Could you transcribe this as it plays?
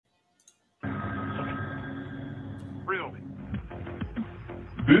thrill me.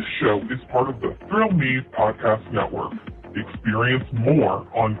 This show is part of the Thrill Me Podcast Network. Experience more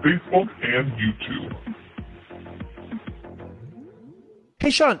on Facebook and YouTube.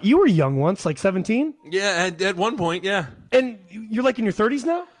 Hey, Sean, you were young once, like 17? Yeah, at one point, yeah. And you're like in your 30s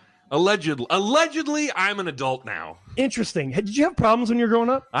now? Allegedly, I'm an adult now. Interesting. Did you have problems when you were growing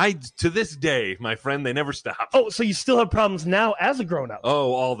up? To this day, my friend, they never stop. Oh, so you still have problems now as a grown-up?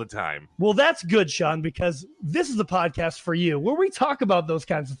 Oh, all the time. Well, that's good, Sean, because this is the podcast for you, where we talk about those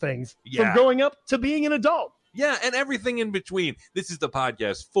kinds of things. Yeah. From growing up to being an adult. Yeah, and everything in between. This is the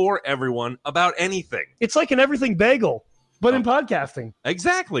podcast for everyone about anything. It's like an everything bagel, but in podcasting.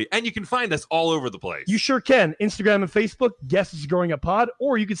 Exactly. And you can find us all over the place. You sure can. Instagram and Facebook, Guess This Is Growing Up Pod,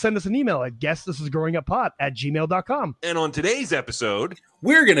 or you can send us an email at guessthisisgrowinguppod@gmail.com. And on today's episode,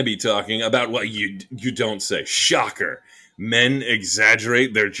 we're going to be talking about what you don't say. Shocker. Men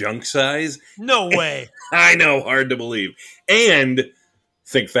exaggerate their junk size? No way. I know, hard to believe. And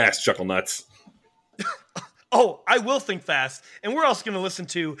think fast, chuckle nuts. Oh, I will think fast. And we're also going to listen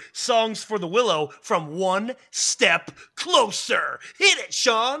to Songs for the Willow from One Step Closer. Hit it,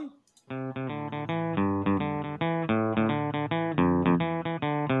 Sean.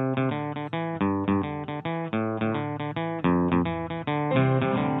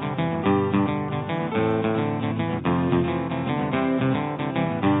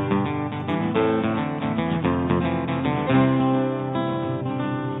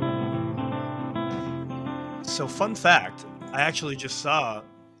 So, fun fact, I actually just saw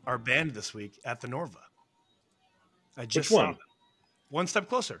our band this week at the Norva. I just Which one? saw them. One Step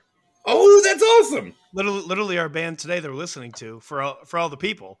Closer. Oh, that's awesome. Literally our band today they're listening to for all the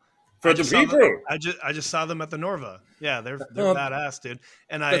people. For the people. I just saw them at the Norva. Yeah, they're badass, dude.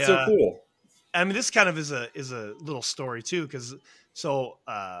 And That's so cool. I mean, this kind of is a little story too, because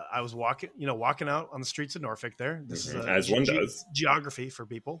I was walking out on the streets of Norfolk. There, this is as one does. Geography for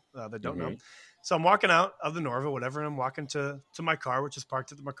people that don't know. So I'm walking out of the Norva, whatever, and I'm walking to my car, which is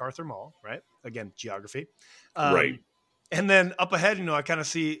parked at the MacArthur Mall. Right, again, geography. Right. And then up ahead, I kind of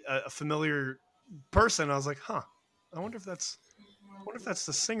see a familiar person. I was like, I wonder if that's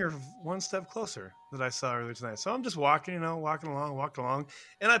the singer of One Step Closer that I saw earlier tonight. So I'm just walking along,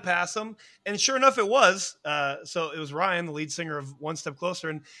 and I pass him, and sure enough, it was. So it was Ryan, the lead singer of One Step Closer,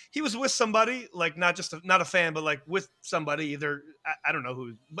 and he was with somebody, like not a fan, but like with somebody, either I don't know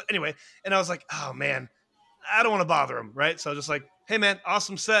who, but anyway. And I was like, oh man, I don't want to bother him, right? So just like, hey man,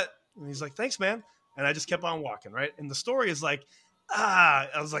 awesome set, and he's like, thanks man, and I just kept on walking, right? And the story is like, I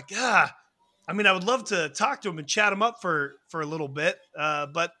was like, I mean, I would love to talk to him and chat him up for a little bit,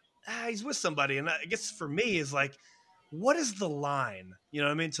 but he's with somebody. And I guess for me is like, what is the line, you know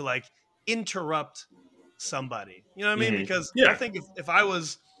what I mean, to like interrupt somebody, you know what I mean? Because I think if I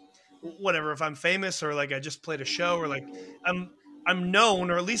was, whatever, if I'm famous or like I just played a show or like I'm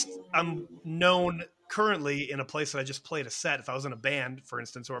known, or at least I'm known currently in a place that I just played a set, if I was in a band, for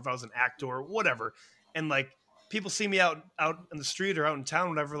instance, or if I was an actor or whatever, and like, people see me out in the street or out in town,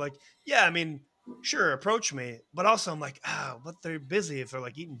 whatever, like, yeah, I mean, sure, approach me. But also I'm like, but they're busy. If they're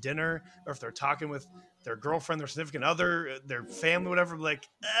like eating dinner or if they're talking with their girlfriend, their significant other, their family, whatever, like,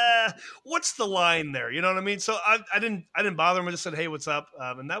 what's the line there? You know what I mean? So I didn't bother them. I just said, hey, what's up?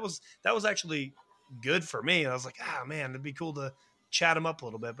 And that was actually good for me. I was like, man, it'd be cool to chat them up a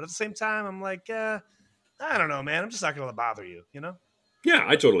little bit. But at the same time, I'm like, I don't know, man. I'm just not going to bother you, you know? Yeah,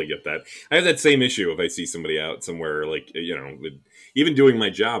 I totally get that. I have that same issue if I see somebody out somewhere, like, even doing my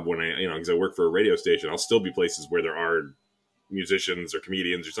job when because I work for a radio station, I'll still be places where there are musicians or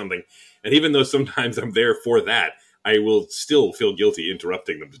comedians or something. And even though sometimes I'm there for that, I will still feel guilty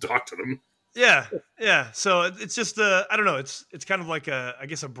interrupting them to talk to them. Yeah. Yeah. So it's just, I don't know. It's kind of like a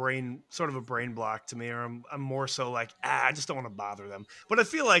brain block to me, or I'm more so like, I just don't want to bother them. But I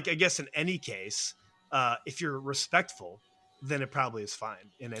feel like, I guess in any case, if you're respectful, then it probably is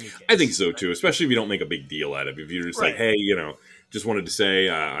fine in any case. I think so too, especially if you don't make a big deal out of it. If you're just like, hey, just wanted to say,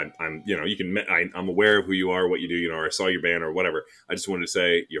 I'm aware of who you are, what you do, or I saw your band or whatever. I just wanted to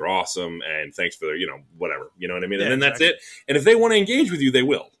say you're awesome and thanks for whatever, you know what I mean? Yeah, and then that's it. And if they want to engage with you, they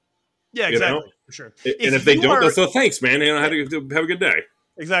will. Yeah, exactly. For sure. And if they don't, so thanks, man. Have a good day.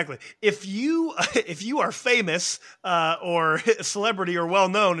 Exactly. If you are famous or a celebrity or well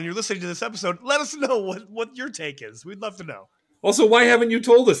known and you're listening to this episode, let us know what your take is. We'd love to know. Also, why haven't you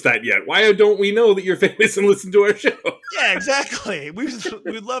told us that yet? Why don't we know that you're famous and listen to our show? Yeah, exactly.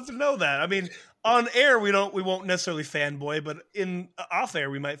 We'd love to know that. I mean, on air we won't necessarily fanboy, but in off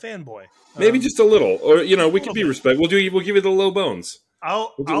air we might fanboy. Maybe just a little, or we could be respectful. We'll give you the low bones.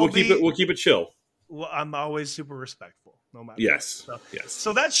 We'll keep it chill. Well, I'm always super respectful. No matter. Yes. What. Yes.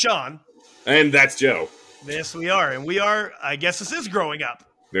 So that's Sean. And that's Joe. Yes, we are. And we are, I guess this is growing up.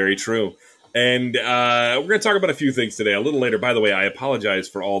 Very true. And we're going to talk about a few things today a little later. By the way, I apologize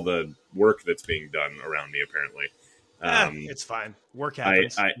for all the work that's being done around me, apparently. It's fine. Work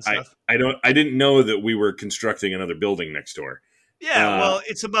happens. I didn't know that we were constructing another building next door. Yeah, well,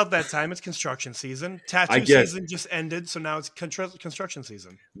 it's about that time. It's construction season. Tattoo season just ended, so now it's construction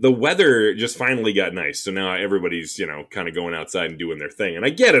season. The weather just finally got nice, so now everybody's, kind of going outside and doing their thing. And I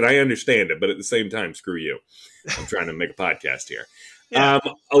get it, I understand it, but at the same time, screw you. I'm trying to make a podcast here. Yeah.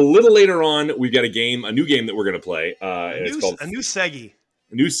 A little later on, we've got a new game that we're going to play. It's called a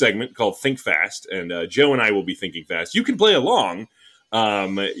new segment called Think Fast, and Joe and I will be thinking fast. You can play along.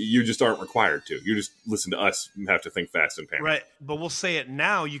 You just aren't required to. You just listen to us have to think fast and panic. Right, but we'll say it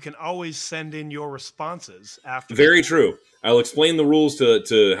now. You can always send in your responses after. Very true. I'll explain the rules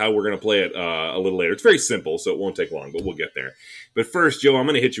to how we're going to play it a little later. It's very simple, so it won't take long, but we'll get there. But first, Joe, I'm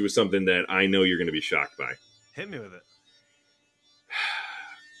going to hit you with something that I know you're going to be shocked by. Hit me with it.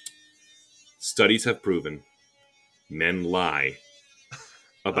 Studies have proven men lie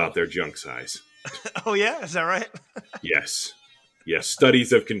about their junk size. Oh, yeah? Is that right? Yes. Yes,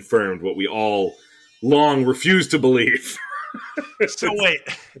 studies have confirmed what we all long refused to believe. So wait,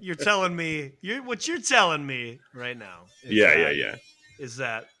 you're telling me what you're telling me right now? Is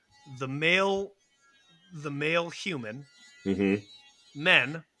that the male human,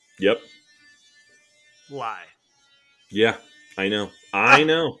 men, lie? Yeah, I know.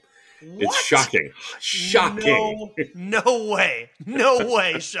 What? It's shocking. No way,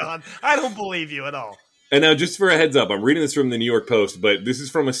 Sean. I don't believe you at all. And now, just for a heads up, I'm reading this from the New York Post, but this is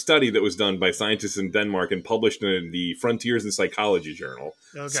from a study that was done by scientists in Denmark and published in the Frontiers in Psychology journal.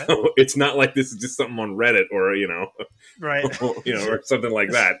 Okay. So it's not like this is just something on Reddit or, right. Or something like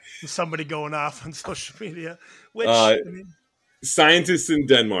that. Somebody going off on social media. Scientists in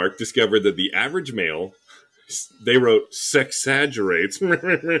Denmark discovered that the average male, they wrote, sexagerates.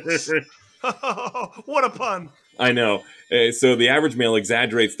 What a pun. I know. So the average male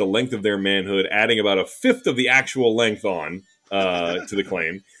exaggerates the length of their manhood, adding about a fifth of the actual length on to the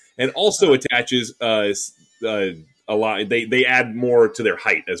claim, and also attaches a lot. They add more to their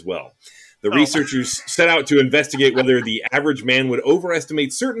height as well. The researchers set out to investigate whether the average man would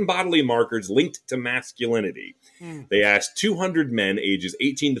overestimate certain bodily markers linked to masculinity. They asked 200 men ages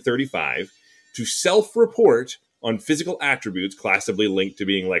 18 to 35 to self-report on physical attributes classically linked to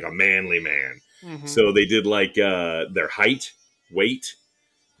being like a manly man. Mm-hmm. So they did like their height, weight,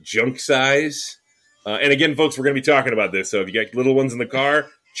 junk size. And again, folks, we're going to be talking about this. So if you got little ones in the car,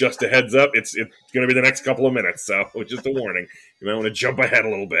 just a heads up, it's going to be the next couple of minutes. So just a warning. You might want to jump ahead a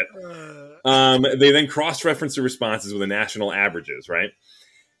little bit. They then cross-referenced the responses with the national averages, right?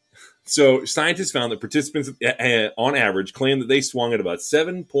 So scientists found that participants on average claimed that they swung at about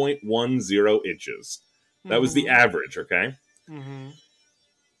 7.10 inches. That was the average, okay? Mm-hmm.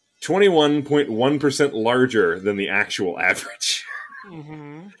 21.1% larger than the actual average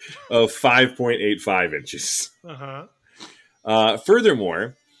of 5.85 inches.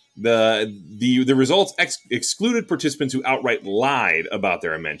 Furthermore, the results excluded participants who outright lied about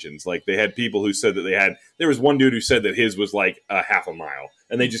their dimensions. Like they had people who said that there was one dude who said that his was like a half a mile,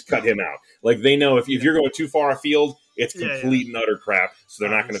 and they just cut him out. Like they know if you're going too far afield, it's complete and utter crap, so they're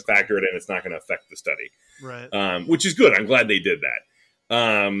not going to factor it in. It's not going to affect the study. Right. Which is good. I'm glad they did that.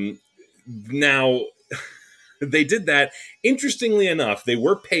 Now, they did that. Interestingly enough, they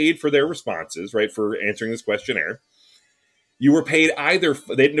were paid for their responses, right, for answering this questionnaire. You were paid either,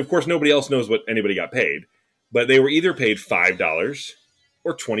 of course, nobody else knows what anybody got paid, but they were either paid $5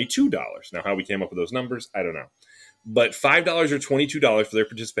 or $22. Now, how we came up with those numbers, I don't know. But $5 or $22 for their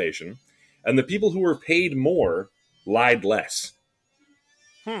participation, and the people who were paid more lied less.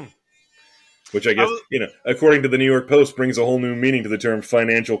 Which I guess, according to the New York Post, brings a whole new meaning to the term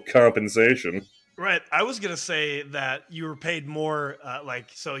financial compensation. Right. I was going to say that you were paid more,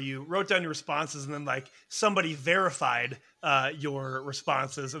 so you wrote down your responses and then, somebody verified your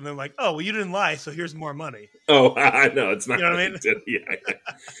responses and then, oh, well, you didn't lie, so here's more money. Oh, no, it's not. You know what I mean?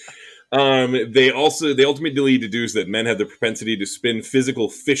 Yeah. They ultimately deduced that men have the propensity to spin physical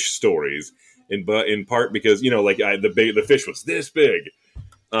fish stories, in part because, the fish was this big.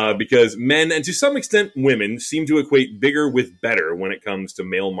 Because men, and to some extent women, seem to equate bigger with better when it comes to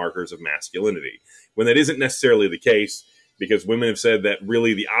male markers of masculinity, when that isn't necessarily the case, because women have said that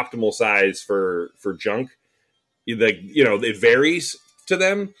really the optimal size for junk, it varies to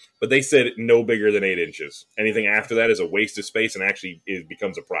them, but they said no bigger than 8 inches. Anything after that is a waste of space and actually it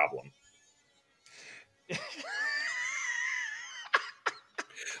becomes a problem.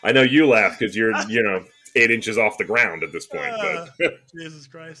 I know you laugh because you're, 8 inches off the ground at this point. But Jesus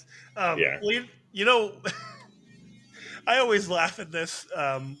Christ. Yeah. Well, you know, I always laugh at this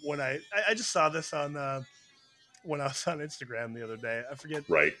when I just saw this on when I was on Instagram the other day. I forget.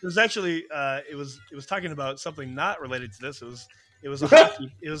 right. It was actually it was talking about something not related to this. It was a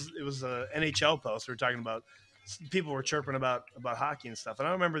hockey. It was a NHL post. We were talking about people were chirping about hockey and stuff. And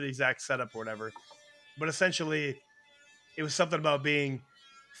I don't remember the exact setup or whatever, but essentially it was something about being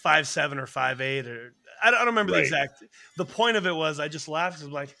 5'7" or 5'8" or I don't remember the Right. exact. The point of it was I just laughed because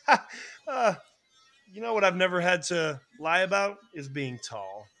I'm like, you know what I've never had to lie about is being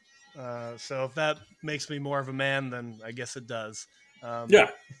tall. So if that makes me more of a man, then I guess it does. Yeah.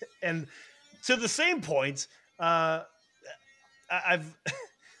 And to the same point, I've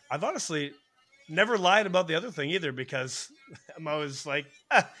honestly never lied about the other thing either because I'm always like,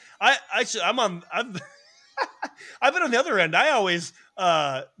 I've been on the other end. I always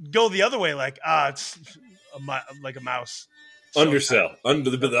go the other way, like it's like a mouse. So Undersell.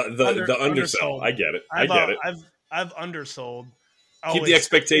 The undersell. I get it. I've undersold. Keep the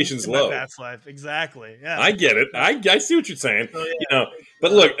expectations in my low. past life. Exactly. Yeah. I get it. I see what you're saying. So, yeah. You know,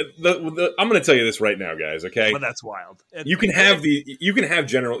 but look, I'm going to tell you this right now, guys. Okay, But that's wild. you can have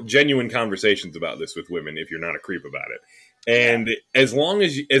genuine conversations about this with women if you're not a creep about it, and as long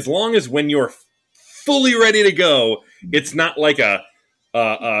as when you're fully ready to go, it's not like a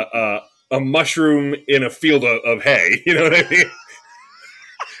mushroom in a field of hay. You know what I mean?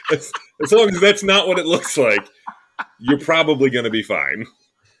 As long as that's not what it looks like, you're probably going to be fine.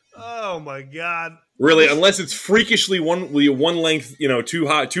 Oh my God! Really, unless it's freakishly one length, too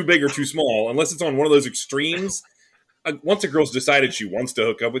hot, too big, or too small. Unless it's on one of those extremes. Once a girl's decided she wants to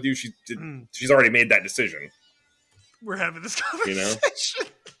hook up with you, she's already made that decision. We're having this conversation.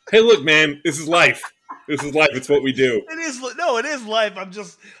 Hey, look, man, this is life. This is life. It's what we do. It is life.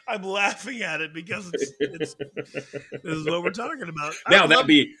 I'm laughing at it because it's this is what we're talking about. Now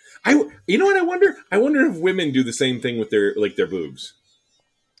you know what I wonder? I wonder if women do the same thing with their boobs.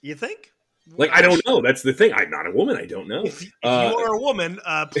 You think? Like, I don't know. That's the thing. I'm not a woman. I don't know. If you are a woman,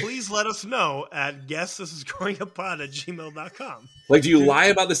 please let us know at guessthisisgrowingupod@gmail.com. Like, do you lie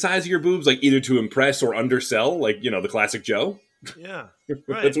about the size of your boobs, like either to impress or undersell, like, the classic Joe? Yeah,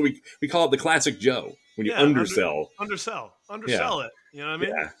 right. That's what we call it, the classic Joe. When you undersell. Undersell it. You know what I mean?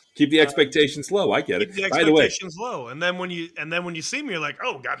 Yeah. Keep the expectations low. I get it. Keep the By the way, expectations low, and then when you see me, you're like,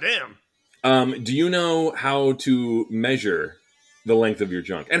 oh goddamn. Do you know how to measure the length of your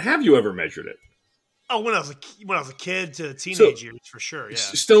junk? And have you ever measured it? Oh, when I was a kid to teenage years, for sure. Yeah.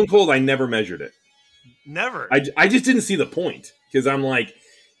 Stone cold, I never measured it. Never. I just didn't see the point because I'm like,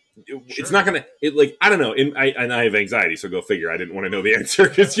 it's not gonna. I don't know. And I have anxiety, so go figure. I didn't want to know the answer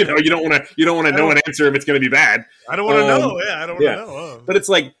because you don't want to know an answer if it's going to be bad. I don't want to know. Yeah, I don't want to know. Oh. But it's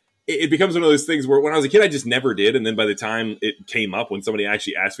like it becomes one of those things where when I was a kid, I just never did, and then by the time it came up, when somebody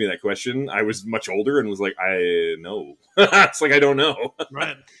actually asked me that question, I was much older and was like, I know. It's like I don't know.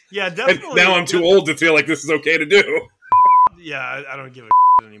 Right. Yeah, definitely. And now I'm too old to feel like this is okay to do. Yeah, I don't give a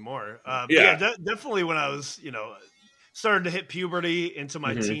anymore. Definitely when I was, started to hit puberty into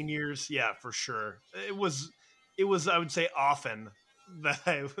my teen years. Yeah, for sure. It was I would say often that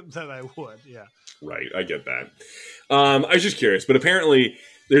I would. Yeah. Right. I get that. I was just curious, but apparently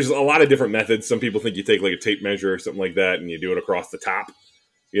there's a lot of different methods. Some people think you take like a tape measure or something like that and you do it across the top.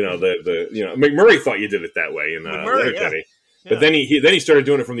 McMurray thought you did it that way in Letterkenny. Yeah. But then he started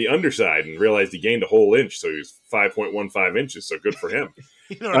doing it from the underside and realized he gained a whole inch, so he was 5.15 inches. So good for him.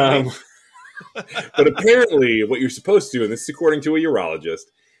 You know what I mean? But apparently, what you're supposed to do, and this is according to a urologist,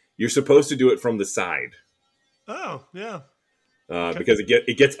 you're supposed to do it from the side. Oh, yeah. Because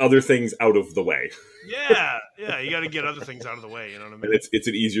it gets other things out of the way. Yeah, you got to get other things out of the way. You know what I mean? And it's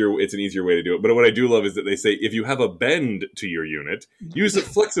an easier way to do it. But what I do love is that they say if you have a bend to your unit, use a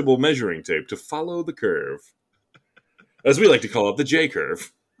flexible measuring tape to follow the curve, as we like to call it, the J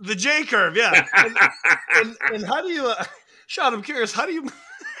curve. The J curve, yeah. And how do you, Sean? I'm curious. How do you?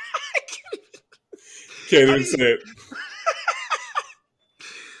 Can't even say it.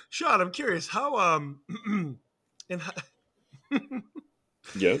 Sean, I'm curious how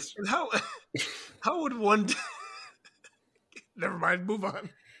yes. And how would one? Never mind. Move on.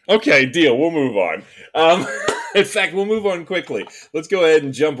 Okay, deal. We'll move on. In fact, we'll move on quickly. Let's go ahead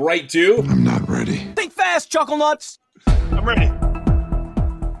and jump right to. I'm not ready. Think fast, Chuckle Nuts. I'm ready.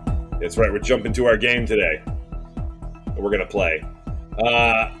 That's right. We're jumping to our game today. We're gonna play.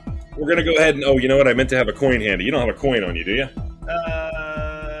 We're gonna go ahead and. Oh, you know what? I meant to have a coin handy. You don't have a coin on you, do you?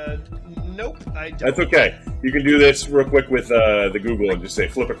 Nope. I don't. That's okay. You can do this real quick with the Google and just say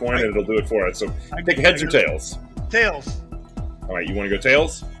flip a coin and it'll do it for us. So take heads or tails. Tails. All right, you want to go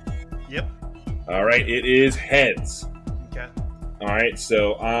tails? Yep. All right, it is heads. Okay. All right,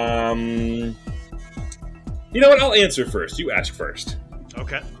 so you know what? I'll answer first. You ask first.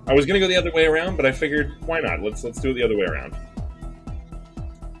 Okay. I was gonna go the other way around, but I figured why not? Let's do it the other way around.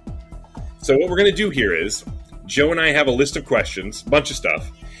 So what we're gonna do here is Joe and I have a list of questions, bunch of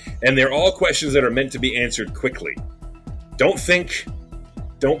stuff, and they're all questions that are meant to be answered quickly. Don't think.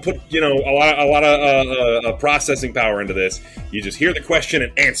 Don't put a lot of processing power into this. You just hear the question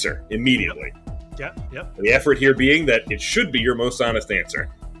and answer immediately. Yep. The effort here being that it should be your most honest answer.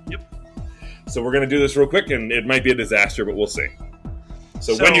 Yep. So we're going to do this real quick, and it might be a disaster, but we'll see.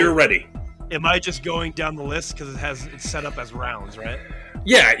 So when you're ready. Am I just going down the list because it's set up as rounds, right?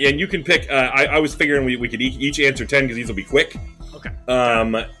 Yeah, and you can pick. I was figuring we could each answer 10 because these will be quick. Okay.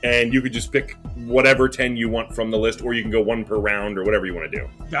 And you could just pick whatever 10 you want from the list, or you can go one per round or whatever you want to do.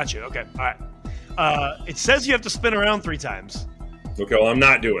 Gotcha. Okay. All right. It says you have to spin around 3 times. Okay, well, I'm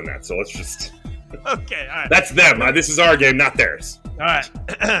not doing that, so let's just... Okay, all right. That's them. This is our game, not theirs. All right.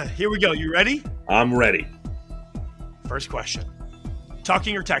 Here we go. You ready? I'm ready. First question.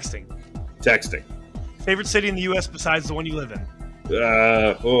 Talking or texting? Texting. Favorite city in the U.S. besides the one you live in?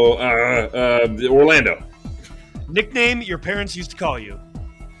 Orlando. Nickname your parents used to call you?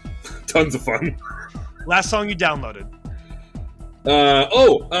 Tons of fun. Last song you downloaded?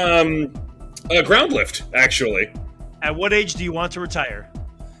 Groundlift, actually. At what age do you want to retire?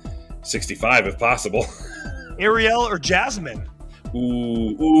 65, if possible. Ariel or Jasmine?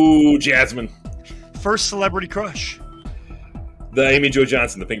 Ooh, Jasmine. First celebrity crush? The Amy Jo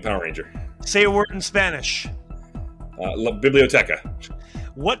Johnson, the Pink Power Ranger. Say a word in Spanish. La biblioteca.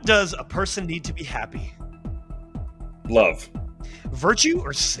 What does a person need to be happy? Love. Virtue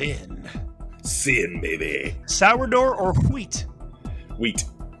or sin? Sin, baby. Sourdough or wheat? Wheat.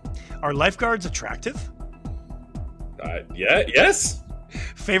 Are lifeguards attractive? Yes.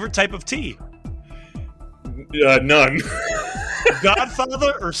 Favorite type of tea? None.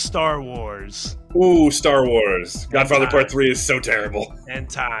 Godfather or Star Wars? Ooh, Star Wars. Godfather Part 3 is so terrible. And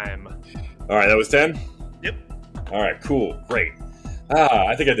time. All right, that was 10? Yep. All right, cool. Great.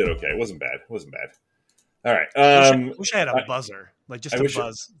 I think I did okay. It wasn't bad. All right. Wish I had a buzzer. Like just a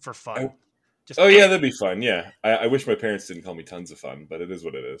buzz for fun. Yeah, that'd be fun. Yeah. I wish my parents didn't call me Tons of Fun, but it is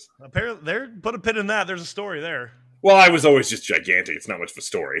what it is. Apparently, put a pin in that. There's a story there. Well, I was always just gigantic. It's not much of a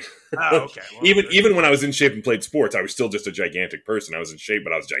story. Oh, okay. Well, even when I was in shape and played sports, I was still just a gigantic person. I was in shape,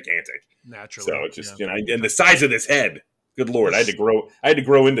 but I was gigantic. Naturally. So it's just, and the size of this head. Good Lord, I had to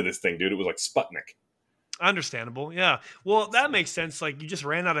grow into this thing, dude. It was like Sputnik. Understandable, yeah. Well, that makes sense. Like, you just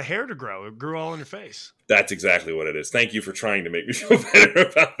ran out of hair to grow. It grew all on your face. That's exactly what it is. Thank you for trying to make me feel better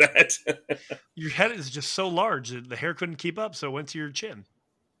about that. Your head is just so large that the hair couldn't keep up, so it went to your chin.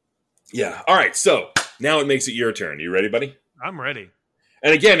 Yeah. All right, so now it makes it your turn. You ready, buddy? I'm ready.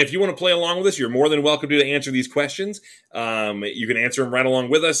 And again, if you want to play along with us, you're more than welcome to answer these questions. You can answer them right along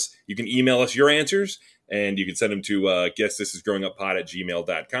with us. You can email us your answers. And you can send them to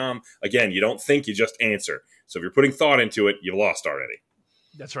guessthisisgrowinguppod@gmail.com. Again, you don't think, you just answer. So if you're putting thought into it, you've lost already.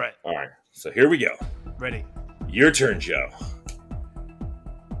 That's right. All right. So here we go. Ready. Your turn, Joe.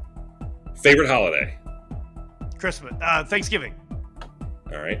 Favorite holiday? Christmas. Thanksgiving.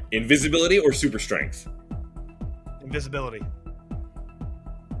 All right. Invisibility or super strength? Invisibility.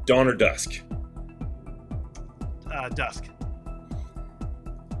 Dawn or dusk? Dusk.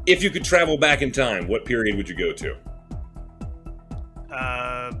 If you could travel back in time, what period would you go to?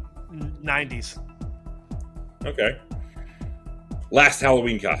 90s. Okay. Last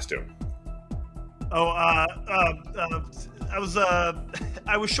Halloween costume? I was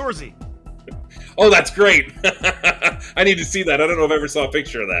Shorzy. Oh, that's great. I need to see that. I don't know if I ever saw a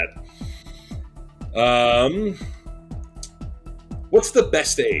picture of that. What's the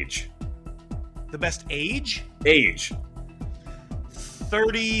best age? The best age? Age.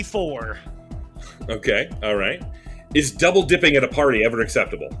 34. Okay, all right. Is double dipping at a party ever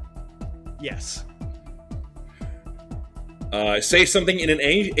acceptable? Yes. Say something in an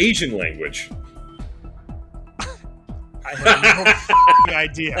Asian language. I have no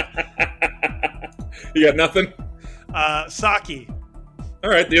idea. You got nothing? Sake. All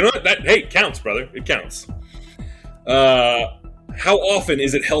right, you know what? Hey, counts, brother. It counts. How often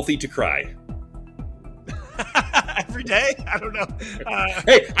is it healthy to cry? Every day? I don't know.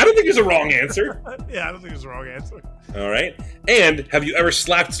 Hey, I don't think there's a wrong answer. Yeah, I don't think there's a wrong answer. All right. And have you ever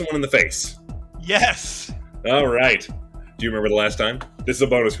slapped someone in the face? Yes. All right. Do you remember the last time? This is a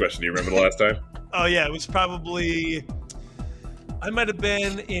bonus question. Do you remember the last time? Oh, yeah. It was probably... I might have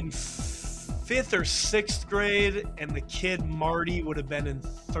been in 5th or 6th grade, and the kid Marty would have been in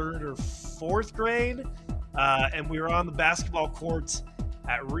 3rd or 4th grade. And we were on the basketball court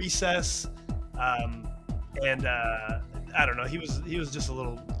at recess. And I don't know. He was just a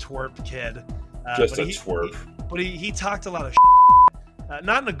little twerp kid. Just a twerp. But he talked a lot of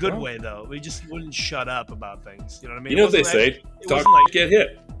not in a good way, though. He just wouldn't shut up about things. You know what I mean? You know what they say? Talk like, get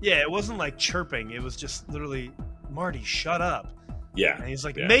hit. Yeah, it wasn't like chirping. It was just literally, Marty, shut up. Yeah. And he's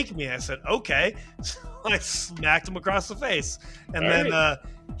like, make me. I said, okay. So I smacked him across the face. And then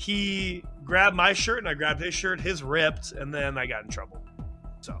he grabbed my shirt and I grabbed his shirt. His ripped. And then I got in trouble.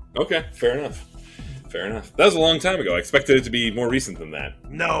 So. Okay, fair enough. Fair enough. That was a long time ago. I expected it to be more recent than that.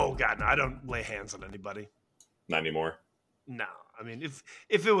 No, God, no. I don't lay hands on anybody. Not anymore. No. I mean, if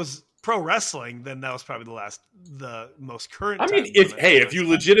it was pro wrestling, then that was probably the most current. I mean, if you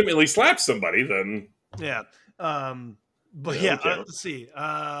legitimately slap somebody, then yeah. But yeah, let's see.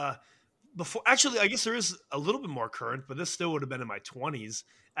 Before, actually, I guess there is a little bit more current, but this still would have been in my 20s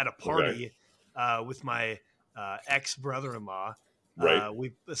at a party with my ex brother-in-law. Right.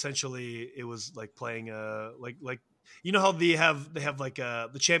 We essentially, it was like playing like you know how they have like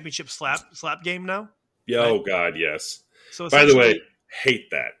the championship slap game now. Yeah. Right? Oh God, yes. So by the way,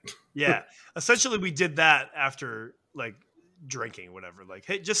 hate that. Yeah. Essentially, we did that after like drinking or whatever. Like,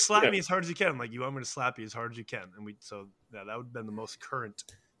 hey, just slap me as hard as you can. I'm like, you want me to slap you as hard as you can? And that would have been the most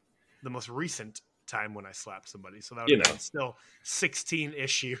recent time when I slapped somebody. So that would have been still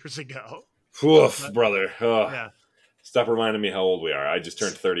 16-ish years ago. Oof, brother. Oh. Yeah. Stop reminding me how old we are. I just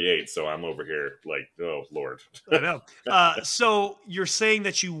turned 38, so I'm over here like, oh, Lord. I know. So you're saying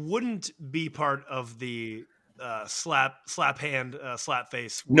that you wouldn't be part of the slap hand, slap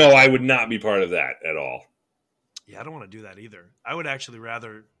face? No, I would not be part of that at all. Yeah, I don't want to do that either. I would actually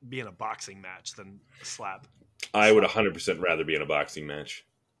rather be in a boxing match than a slap. I would 100% rather be in a boxing match.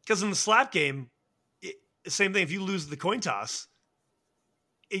 Because in the slap game, same thing. If you lose the coin toss,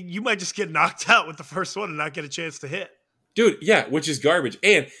 you might just get knocked out with the first one and not get a chance to hit. Dude, yeah, which is garbage.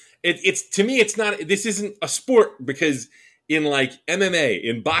 And it's to me, it's not. This isn't a sport because in like MMA,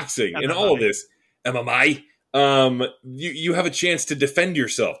 in boxing, in all of this MMA, you have a chance to defend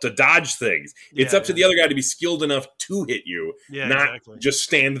yourself, to dodge things. It's up to the other guy to be skilled enough to hit you, not just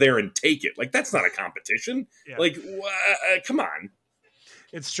stand there and take it. Like, that's not a competition. Yeah. Like, come on.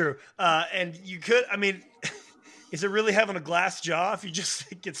 It's true. And you could, I mean, is it really having a glass jaw if you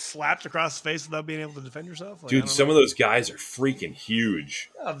just get slapped across the face without being able to defend yourself? Like, dude, some of those guys are freaking huge.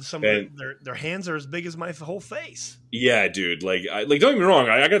 Yeah, their hands are as big as my whole face. Yeah, dude. Like don't get me wrong.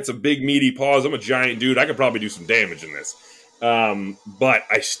 I got some big meaty paws. I'm a giant dude. I could probably do some damage in this. But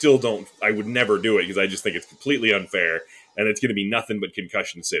I still don't. I would never do it because I just think it's completely unfair, and it's going to be nothing but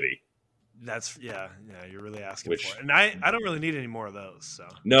concussion city. That's you're really asking for it. And I don't really need any more of those. So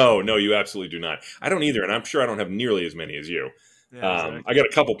No, you absolutely do not. I don't either, and I'm sure I don't have nearly as many as you. Yeah, exactly. I got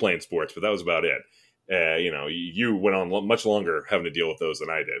a couple playing sports, but that was about it. You went on much longer having to deal with those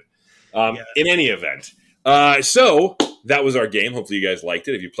than I did. In any event, so that was our game. Hopefully you guys liked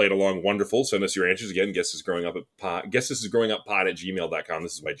it. If you played along, wonderful. Send us your answers again. Guessthisisgrowingup@gmail.com.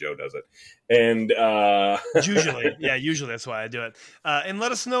 This is why Joe does it. And usually that's why I do it. And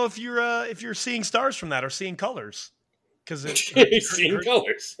let us know if you're seeing stars from that or seeing colors. Because seeing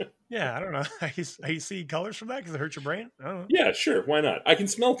colors. Yeah, I don't know. Are you seeing colors from that because it hurts your brain? I don't know. Yeah, sure. Why not? I can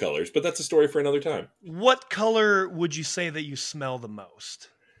smell colors, but that's a story for another time. What color would you say that you smell the most?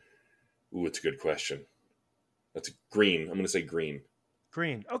 Ooh, it's a good question. That's green. I'm going to say green.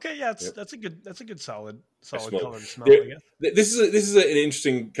 Green. Okay, yeah, that's a good solid color to smell. Yeah, I guess. This is an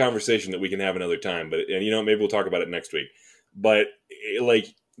interesting conversation that we can have another time. But maybe we'll talk about it next week. But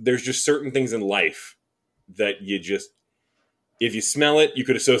there's just certain things in life that you just, if you smell it, you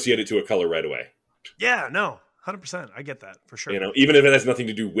could associate it to a color right away. Yeah, no, 100%. I get that for sure. Even if it has nothing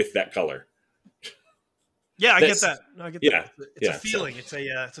to do with that color. Yeah, I get that. No, I get that. It's a feeling. So.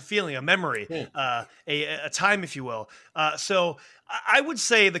 It's a feeling, a memory, a time, if you will. So I would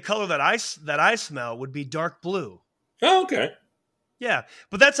say the color that I smell would be dark blue. Oh, okay. Yeah,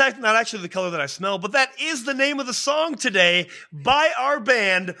 but that's not actually the color that I smell, but that is the name of the song today by our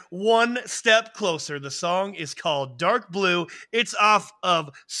band, One Step Closer. The song is called Dark Blue. It's off of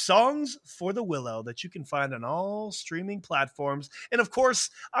Songs for the Willow that you can find on all streaming platforms. And of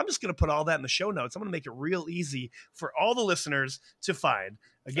course, I'm just going to put all that in the show notes. I'm going to make it real easy for all the listeners to find.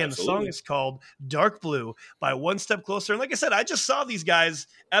 Again, The song is called Dark Blue by One Step Closer. And like I said, I just saw these guys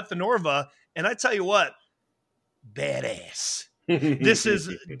at the Norva, and I tell you what, badass. This is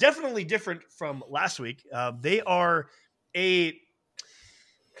definitely different from last week. They are a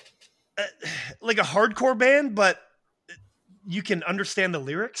hardcore band, but you can understand the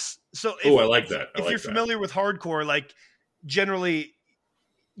lyrics. So, I like that. If you're familiar with hardcore, like generally,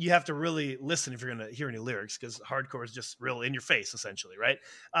 you have to really listen if you're going to hear any lyrics, because hardcore is just real in your face, essentially, right?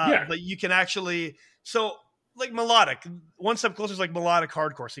 But you can actually, so like melodic, One Step Closer is like melodic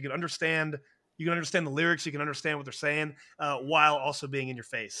hardcore. So you can understand the lyrics, you can understand what they're saying, while also being in your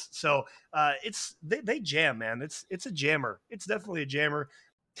face. So they jam, man. It's a jammer. It's definitely a jammer.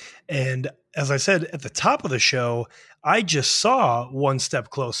 And as I said at the top of the show, I just saw One Step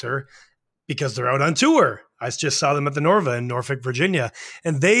Closer because they're out on tour. I just saw them at the Norva in Norfolk, Virginia,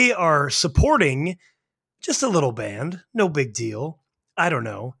 and they are supporting just a little band. No big deal. I don't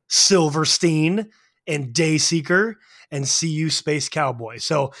know. Silverstein and Dayseeker and CU Space Cowboy.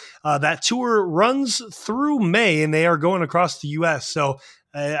 So that tour runs through May, and they are going across the U.S. So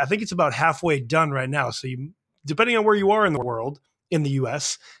I think it's about halfway done right now. So depending on where you are in the world, in the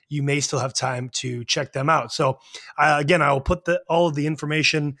U.S., you may still have time to check them out. So again, I will put all of the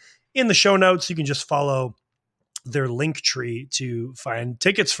information in the show notes. You can just follow their link tree to find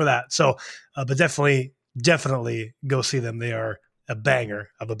tickets for that. So, but definitely go see them. They are a banger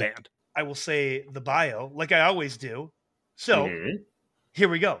of a band. I will say the bio like I always do. So here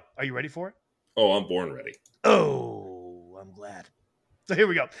we go. Are you ready for it? Oh, I'm born ready. Oh, I'm glad. So here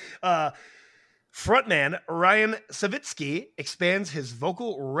we go. Frontman Ryan Savitsky expands his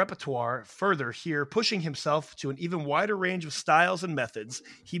vocal repertoire further here, pushing himself to an even wider range of styles and methods.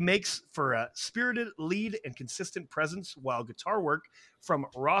 He makes for a spirited lead and consistent presence, while guitar work from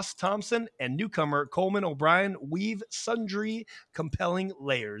Ross Thompson and newcomer Coleman O'Brien weave sundry compelling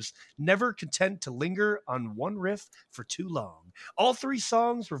layers, never content to linger on one riff for too long. All three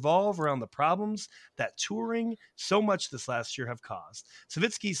songs revolve around the problems that touring so much this last year have caused.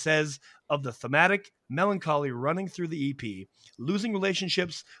 Savitsky says of the thematic melancholy running through the EP, losing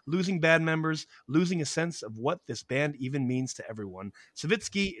relationships, losing band members, losing a sense of what this band even means to everyone.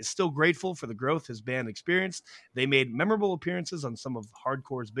 Savitsky is still grateful for the growth his band experienced. They made memorable appearances on some of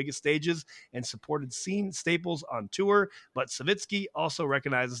hardcore's biggest stages and supported scene staples on tour, but Savitsky also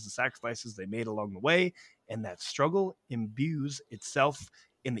recognizes the sacrifices they made along the way, and that struggle imbues itself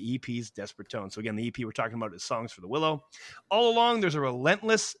in the EP's desperate tone. So again, the EP we're talking about is Songs for the Willow. All along, there's a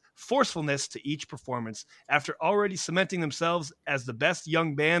relentless forcefulness to each performance. After already cementing themselves as the best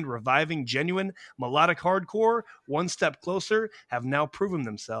young band reviving genuine melodic hardcore, One Step Closer have now proven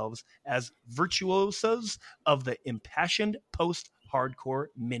themselves as virtuosos of the impassioned post-hardcore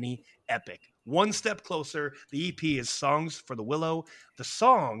mini epic. One Step Closer. The EP is Songs for the Willow. The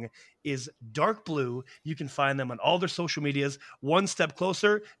song is Dark Blue. You can find them on all their social medias. One Step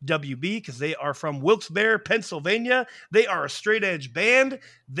Closer, WB, because they are from Wilkes-Barre, Pennsylvania. They are a straight edge band.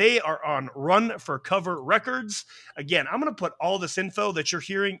 They are on Run for Cover Records. Again, I'm going to put all this info that you're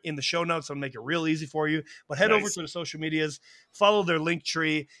hearing in the show notes. I'll make it real easy for you. But head over to the social medias, follow their link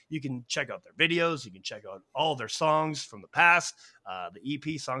tree. You can check out their videos. You can check out all their songs from the past, the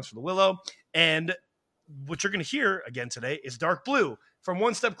EP, Songs for the Willow. And what you're going to hear again today is Dark Blue from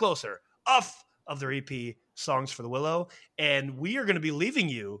One Step Closer, off of their EP, Songs for the Willow. And we are going to be leaving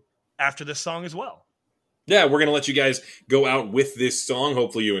you after this song as well. Yeah, we're going to let you guys go out with this song.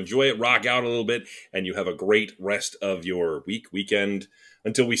 Hopefully you enjoy it, rock out a little bit, and you have a great rest of your weekend,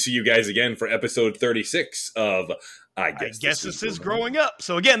 until we see you guys again for episode 36 of I Guess This Is Growing Up.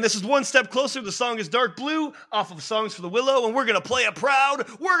 So again, this is One Step Closer. The song is Dark Blue off of Songs for the Willow, and we're going to play it proud,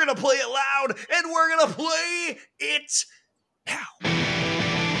 we're going to play it loud, and we're going to play it now.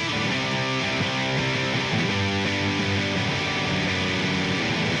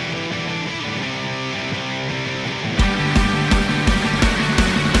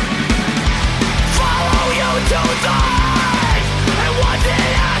 To die, and once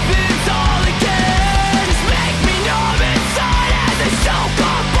it happens all again, just make me numb inside as I soak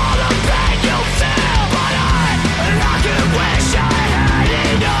up all the pain you feel. But I could wish I had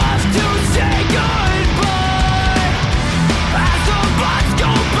enough to say goodbye. As the months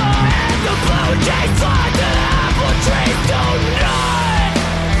go by and the blue jays fly, the apple trees don't die.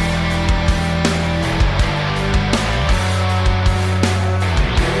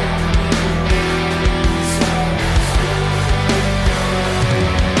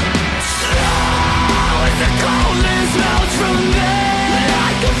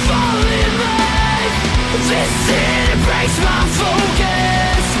 Breaks my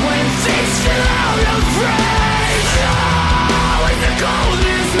focus when things feel out of range. Oh, when the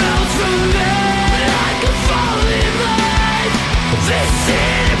coldness melts from me, I can fall in love. This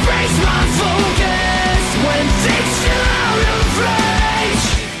city breaks my focus when things feel out of range.